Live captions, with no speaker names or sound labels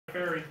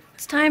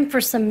It's time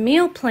for some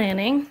meal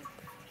planning.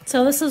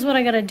 So this is what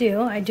I gotta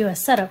do. I do a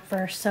setup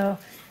first. So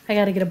I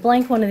gotta get a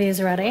blank one of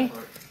these ready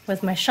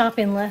with my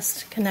shopping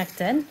list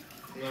connected.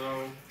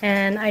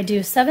 And I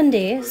do 7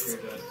 days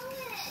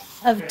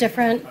of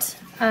different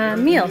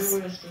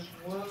meals.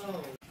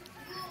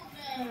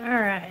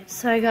 Alright,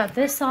 so I got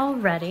this all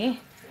ready.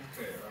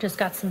 Just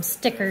got some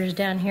stickers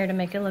down here to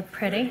make it look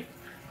pretty.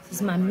 This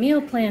is my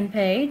meal plan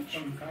page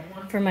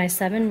for my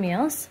 7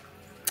 meals.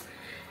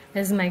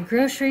 This is my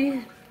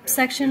grocery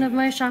section of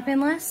my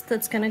shopping list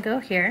that's gonna go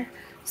here.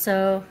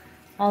 So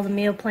all the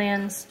meal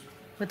plans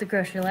with the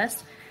grocery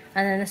list.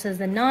 And then this is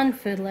the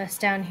non-food list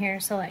down here.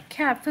 So like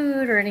cat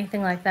food or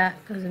anything like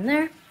that goes in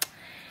there.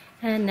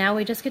 And now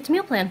we just get to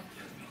meal plan.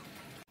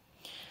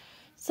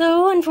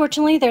 So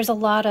unfortunately there's a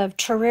lot of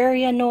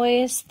Terraria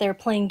noise. They're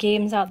playing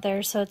games out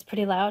there, so it's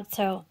pretty loud.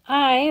 So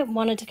I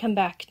wanted to come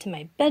back to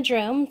my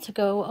bedroom to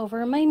go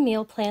over my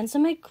meal plans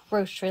and my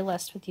grocery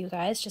list with you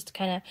guys, just to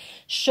kind of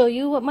show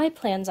you what my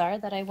plans are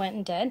that I went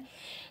and did.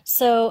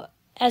 So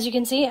as you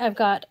can see, I've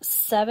got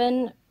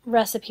 7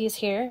 recipes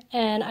here,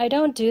 and I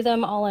don't do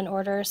them all in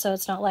order, so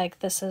it's not like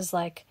this is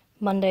like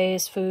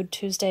Monday's food,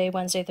 Tuesday,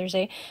 Wednesday,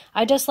 Thursday.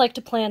 I just like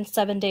to plan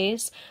 7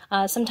 days.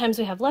 Sometimes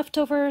we have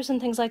leftovers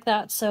and things like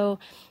that, so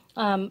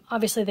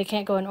obviously they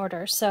can't go in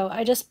order. So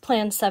I just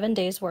plan 7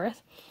 days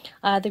worth.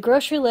 The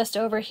grocery list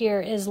over here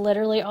is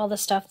literally all the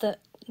stuff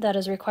that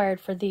is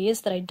required for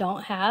these that I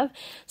don't have.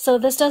 So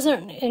this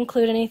doesn't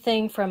include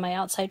anything from my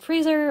outside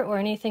freezer or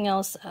anything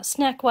else,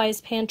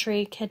 snack-wise,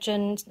 pantry,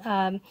 kitchen,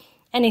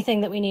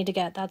 anything that we need to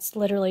get. That's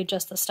literally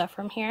just the stuff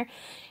from here.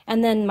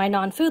 And then my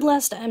non-food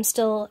list, I'm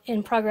still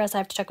in progress. I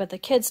have to check with the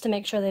kids to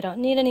make sure they don't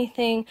need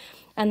anything,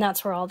 and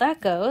that's where all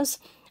that goes.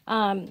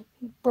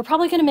 We're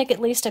probably going to make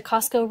at least a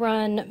Costco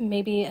run,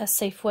 maybe a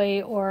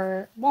Safeway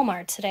or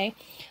Walmart today.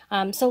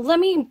 So let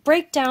me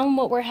break down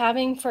what we're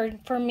having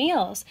for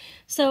meals.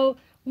 So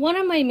one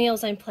of my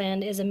meals I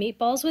planned is a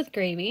meatballs with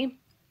gravy,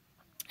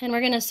 and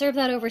we're going to serve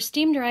that over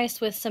steamed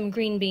rice with some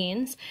green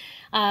beans.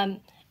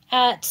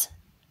 At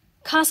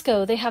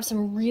Costco, they have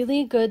some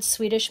really good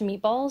Swedish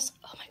meatballs.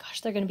 Oh my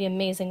gosh, they're going to be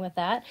amazing with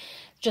that.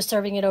 Just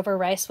serving it over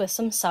rice with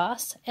some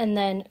sauce, and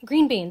then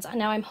green beans.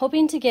 Now I'm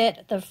hoping to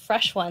get the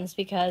fresh ones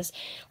because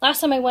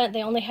last time I went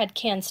they only had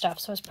canned stuff,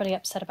 so I was pretty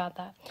upset about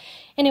that.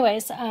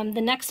 Anyways,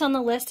 the next on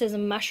the list is a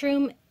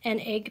mushroom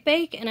and egg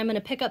bake, and I'm going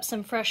to pick up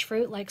some fresh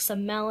fruit like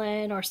some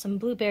melon or some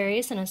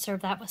blueberries and I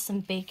serve that with some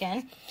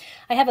bacon.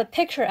 I have a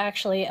picture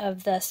actually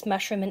of this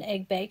mushroom and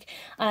egg bake.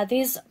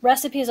 These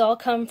recipes all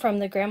come from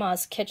the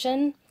Grandma's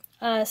Kitchen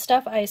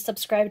stuff. I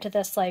subscribed to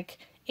this like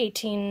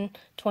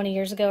 20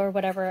 years ago or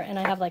whatever, and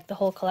I have like the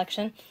whole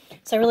collection.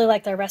 So I really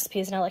like their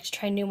recipes and I like to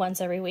try new ones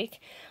every week.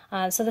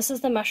 So this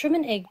is the mushroom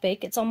and egg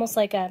bake. It's almost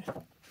like a,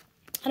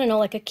 I don't know,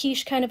 like a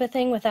quiche kind of a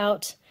thing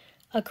without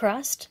a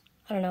crust.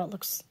 I don't know, it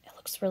looks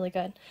really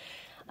good.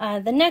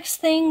 The next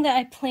thing that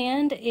I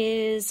planned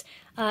is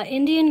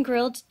Indian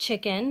grilled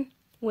chicken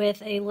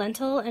with a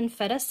lentil and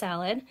feta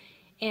salad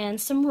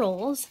and some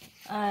rolls.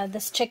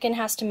 This chicken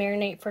has to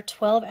marinate for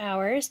 12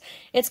 hours.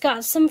 It's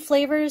got some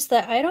flavors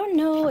that I don't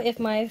know if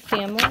my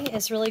family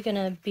is really going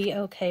to be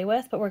okay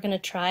with, but we're going to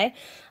try.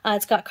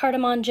 It's got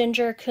cardamom,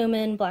 ginger,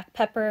 cumin, black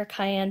pepper,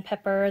 cayenne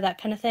pepper, that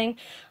kind of thing,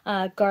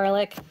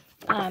 garlic,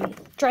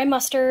 dry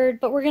mustard,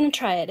 but we're going to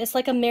try it. It's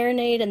like a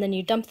marinade, and then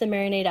you dump the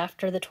marinade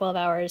after the 12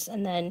 hours,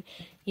 and then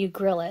you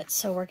grill it.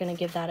 So we're going to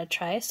give that a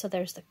try. So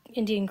there's the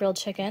Indian grilled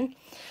chicken.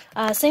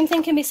 Same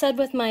thing can be said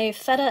with my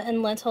feta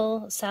and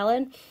lentil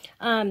salad.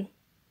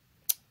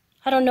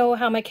 I don't know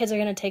how my kids are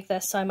going to take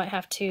this, so I might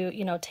have to,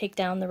 you know, take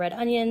down the red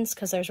onions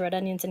because there's red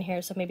onions in here,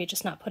 so maybe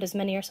just not put as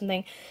many or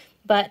something.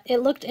 But it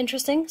looked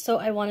interesting, so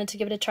I wanted to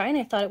give it a try, and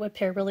I thought it would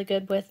pair really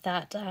good with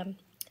that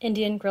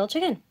Indian grilled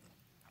chicken.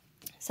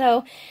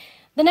 So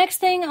the next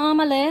thing on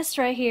my list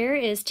right here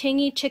is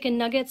tangy chicken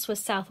nuggets with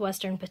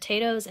southwestern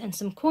potatoes and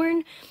some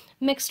corn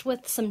mixed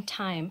with some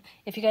thyme.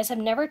 If you guys have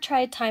never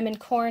tried thyme and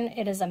corn,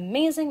 it is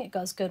amazing. It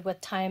goes good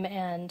with thyme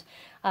and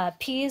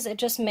peas. It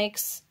just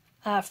makes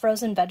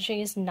frozen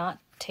veggies not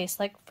taste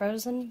like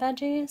frozen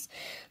veggies.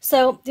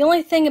 So the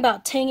only thing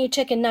about tangy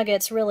chicken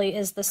nuggets really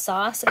is the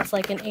sauce. It's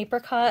like an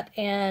apricot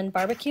and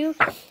barbecue.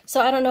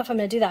 So I don't know if I'm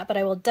going to do that, but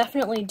I will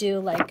definitely do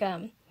like,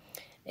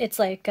 it's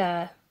like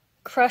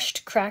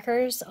crushed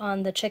crackers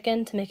on the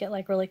chicken to make it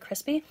like really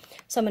crispy.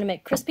 So I'm going to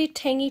make crispy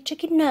tangy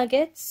chicken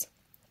nuggets.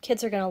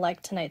 Kids are going to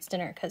like tonight's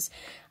dinner because,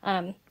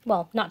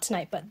 well, not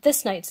tonight, but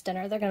this night's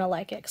dinner, they're going to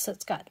like it because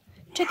it's got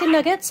chicken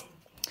nuggets.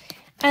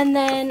 And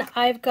then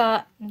I've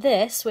got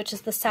this, which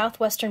is the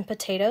southwestern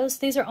potatoes.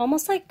 These are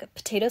almost like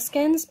potato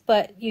skins,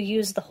 but you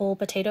use the whole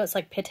potato. It's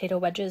like potato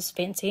wedges,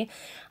 fancy.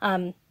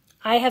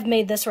 I have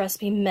made this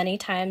recipe many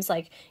times,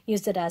 like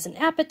used it as an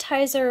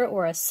appetizer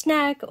or a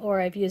snack,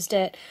 or I've used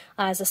it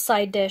as a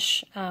side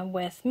dish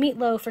with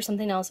meatloaf or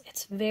something else.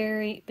 It's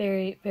very,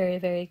 very, very,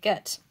 very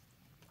good.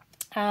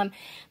 The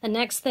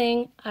next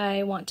thing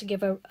I want to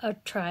give a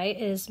try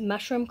is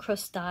mushroom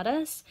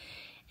crostadas,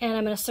 and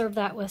I'm going to serve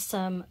that with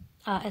some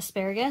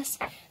asparagus.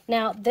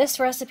 Now, this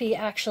recipe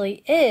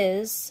actually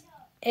is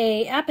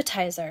a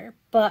appetizer,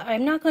 but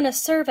I'm not going to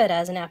serve it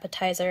as an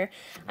appetizer.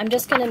 I'm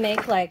just going to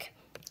make like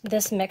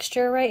this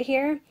mixture right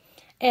here.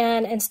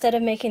 And instead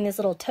of making these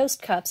little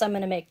toast cups, I'm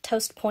going to make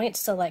toast points.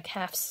 So like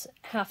halves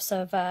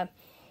of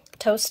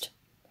toast,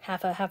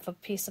 half a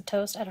piece of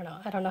toast. I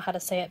don't know how to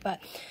say it, but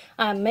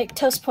make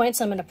toast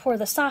points. I'm going to pour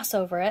the sauce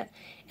over it,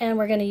 and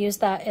we're going to use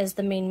that as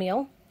the main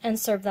meal and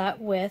serve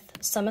that with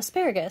some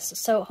asparagus.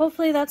 So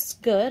hopefully that's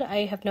good.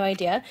 I have no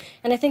idea.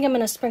 And I think I'm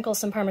going to sprinkle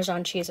some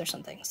Parmesan cheese or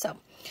something. So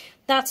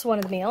that's one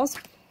of the meals.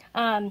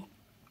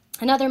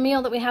 Another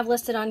meal that we have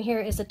listed on here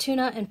is a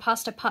tuna and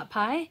pasta pot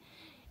pie.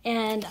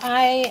 And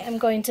I am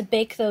going to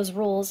bake those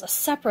rolls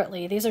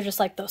separately. These are just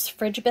like those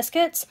fridge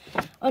biscuits.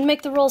 I'm going to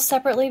make the rolls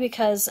separately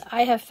because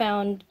I have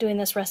found doing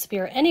this recipe,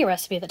 or any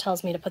recipe that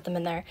tells me to put them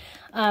in there,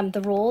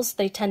 the rolls,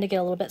 they tend to get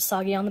a little bit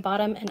soggy on the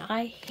bottom, and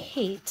I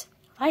hate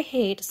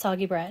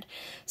soggy bread.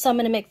 So I'm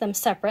going to make them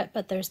separate,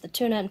 but there's the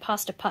tuna and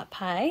pasta pot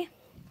pie.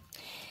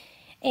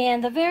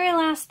 And the very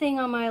last thing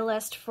on my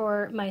list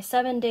for my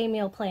 7-day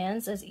meal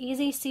plans is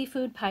easy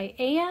seafood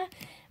paella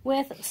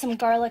with some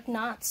garlic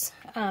knots.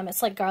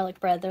 It's like garlic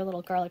bread. They're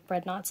little garlic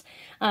bread knots.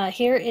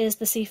 Here is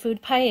the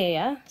seafood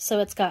paella. So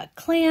it's got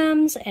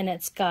clams and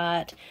it's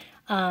got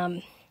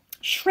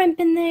shrimp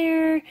in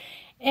there,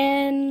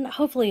 and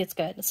hopefully it's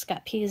good. It's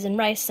got peas and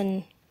rice,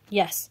 and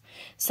yes.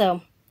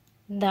 So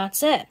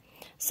that's it.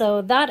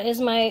 So that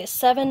is my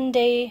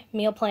 7-day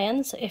meal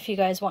plans. If you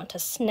guys want to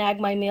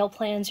snag my meal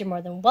plans, you're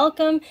more than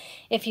welcome.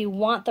 If you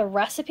want the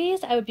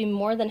recipes, I would be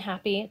more than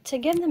happy to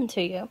give them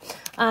to you.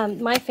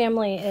 My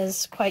family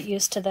is quite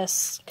used to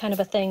this kind of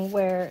a thing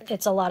where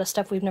it's a lot of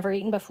stuff we've never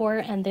eaten before,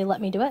 and they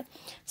let me do it.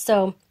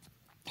 So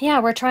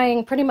yeah, we're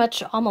trying pretty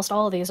much almost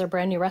all of these are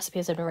brand new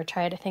recipes I've never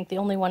tried. I think the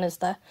only one is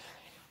the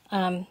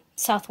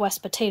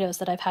Southwest potatoes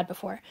that I've had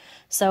before.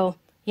 So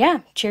yeah,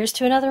 cheers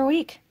to another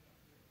week.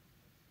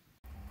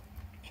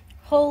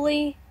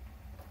 Holy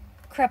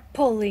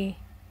crapoly,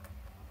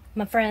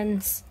 my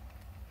friends.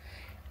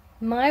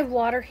 My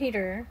water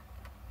heater,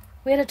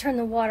 we had to turn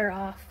the water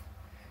off.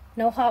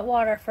 No hot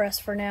water for us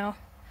for now.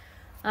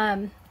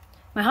 My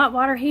hot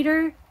water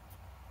heater,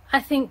 I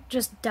think,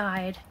 just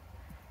died.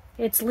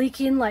 It's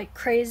leaking like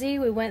crazy.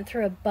 We went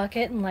through a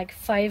bucket in like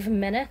 5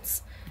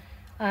 minutes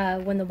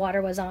when the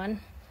water was on.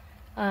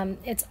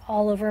 It's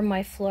all over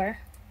my floor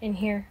in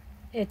here.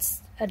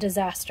 It's a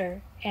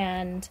disaster,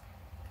 and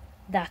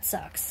that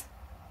sucks.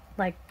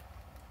 Like,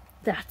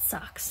 that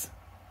sucks.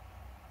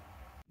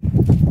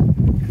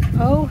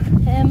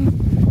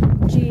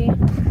 OMG,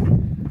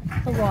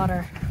 the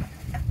water.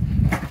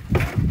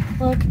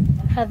 Look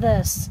at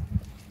this.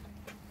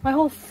 My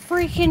whole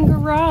freaking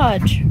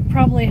garage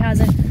probably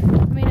has it.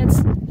 I mean, it's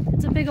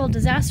a big old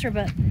disaster,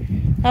 but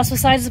that's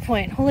besides the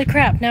point. Holy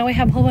crap, now we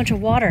have a whole bunch of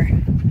water.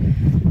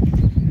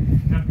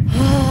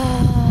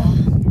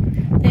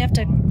 They have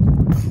to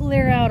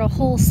clear out a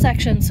whole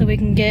section so we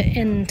can get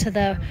into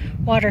the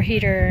water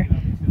heater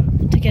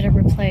to get it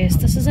replaced.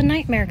 This is a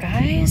nightmare,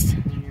 guys.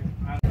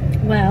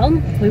 Well,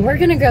 we were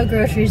gonna go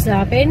grocery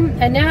shopping,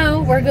 and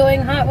now we're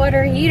going hot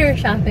water heater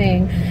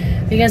shopping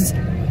because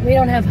we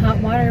don't have hot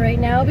water right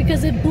now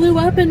because it blew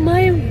up in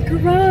my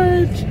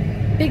garage.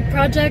 Big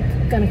project,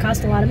 gonna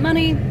cost a lot of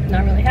money.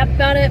 Not really happy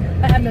about it,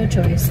 but I have no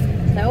choice.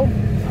 So,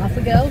 off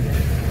we go.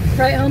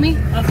 Right,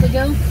 homie? Off we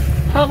go.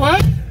 Oh,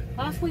 what?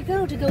 Off we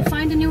go to go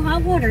find a new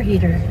hot water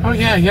heater. Oh,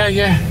 yeah.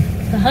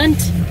 The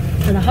hunt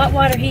for the hot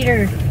water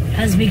heater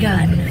has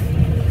begun.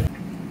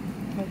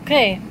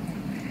 Okay,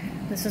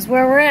 this is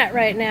where we're at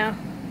right now.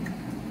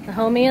 The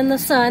homie and the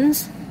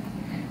sons,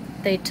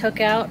 they took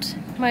out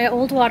my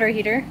old water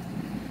heater.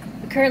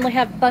 We currently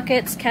have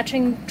buckets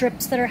catching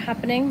drips that are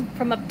happening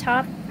from up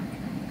top.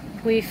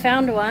 We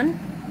found one,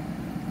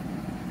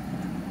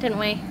 didn't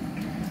we?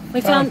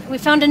 We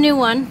found a new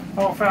one.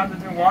 Oh, found a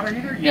new water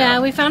heater?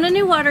 Yeah, we found a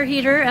new water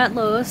heater at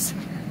Lowe's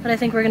that I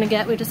think we're gonna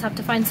get. We just have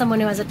to find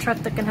someone who has a truck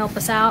that can help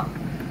us out.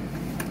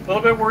 A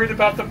little bit worried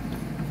about the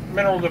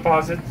mineral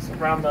deposits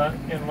around the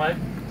inlet.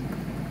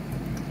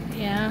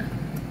 Yeah,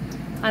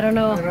 I don't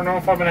know. I don't know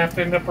if I'm gonna have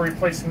to end up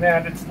replacing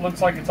that. It looks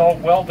like it's all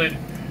welded,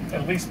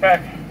 at least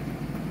back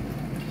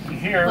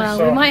here. Well,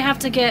 so we might have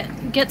to get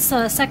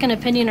a second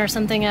opinion or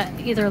something at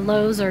either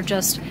Lowe's or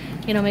just,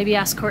 you know, maybe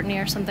ask Courtney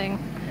or something.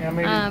 Yeah,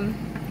 maybe.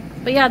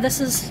 But yeah, this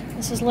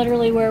is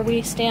literally where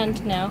we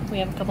stand now. We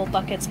have a couple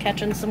buckets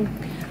catching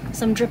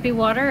some drippy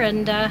water,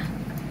 and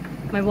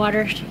my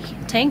water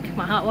tank,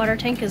 my hot water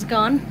tank, is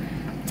gone.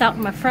 It's out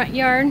in my front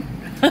yard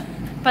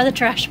by the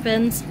trash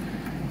bins.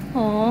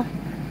 Aw,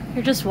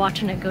 you're just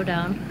watching it go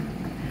down.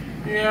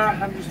 Yeah,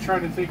 I'm just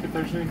trying to think if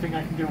there's anything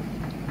I can do.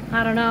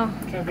 I don't know. I'm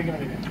trying to think of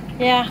anything.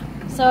 Yeah,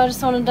 so I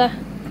just wanted to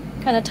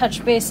kind of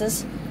touch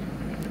bases.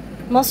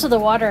 Most of the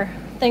water,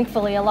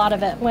 thankfully, a lot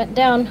of it went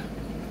down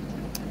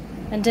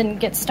and didn't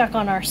get stuck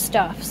on our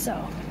stuff,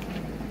 so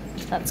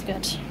that's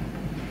good.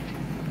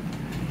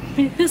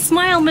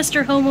 Smile,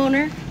 Mr.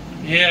 Homeowner.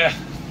 Yeah.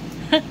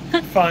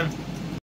 Fun.